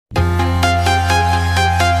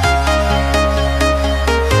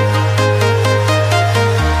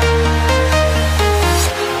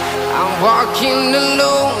walking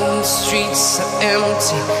alone, the streets are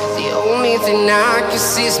empty. The only thing I can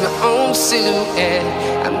see is my own silhouette.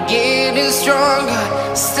 I'm getting stronger,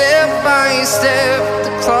 step by step.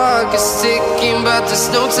 The clock is ticking, but there's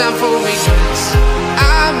no time for regrets.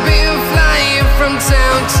 I've been flying from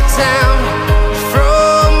town to town,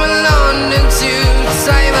 from London to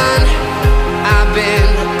Taiwan. I've been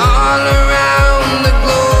all around the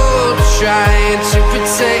globe, trying to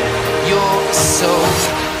protect your soul.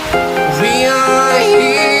 We are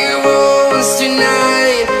heroes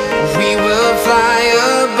tonight. We will fly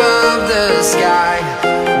above the sky.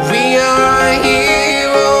 We are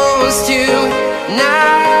heroes tonight.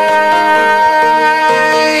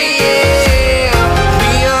 Yeah.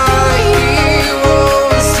 We are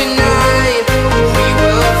heroes tonight. We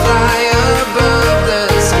will fly above the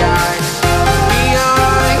sky. We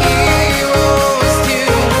are heroes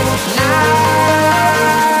tonight.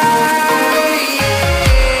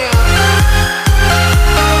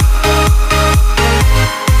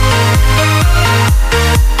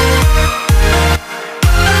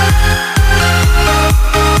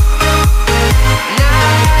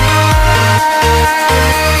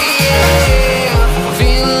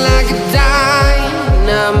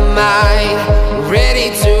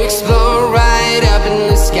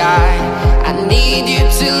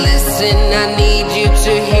 I need you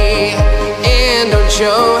to hear and don't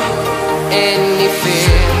show any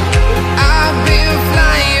fear. I've been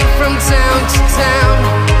flying from town to town,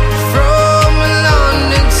 from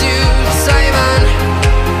London to Taiwan.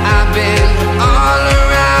 I've been all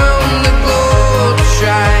around the globe,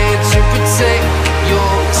 trying to protect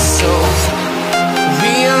your soul.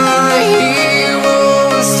 We are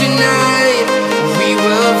heroes tonight. We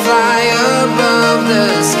will fly above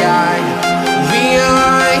the sky. We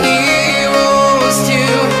are heroes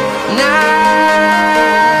tonight.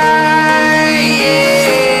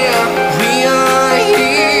 Yeah. We are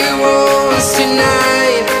heroes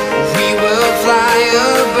tonight. We will fly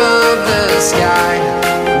above the sky.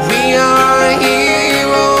 We are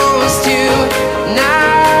heroes tonight.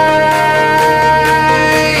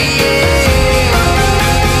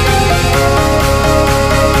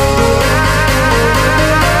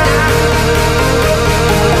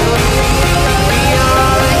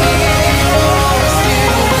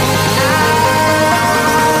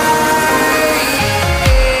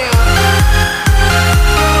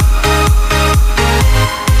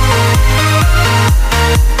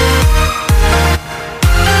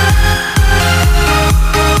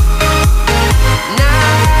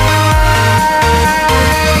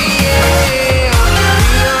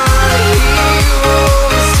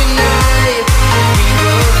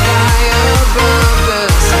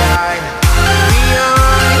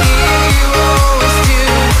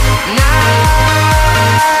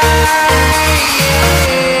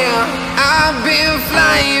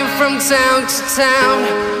 From town to town,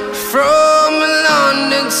 from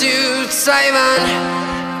London to Taiwan.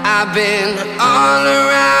 I've been all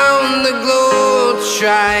around the globe,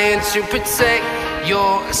 trying to protect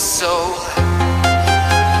your soul.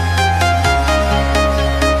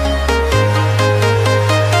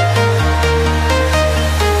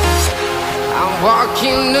 I'm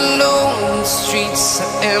walking alone, the streets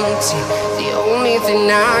are empty. The only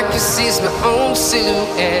thing I can see is my own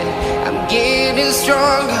silhouette. I'm getting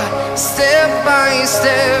stronger, step by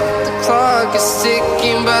step. The clock is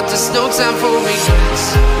ticking, but there's no time for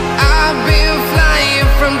regrets. I've been flying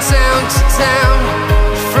from town to town,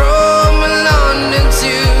 from London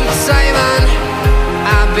to Taiwan.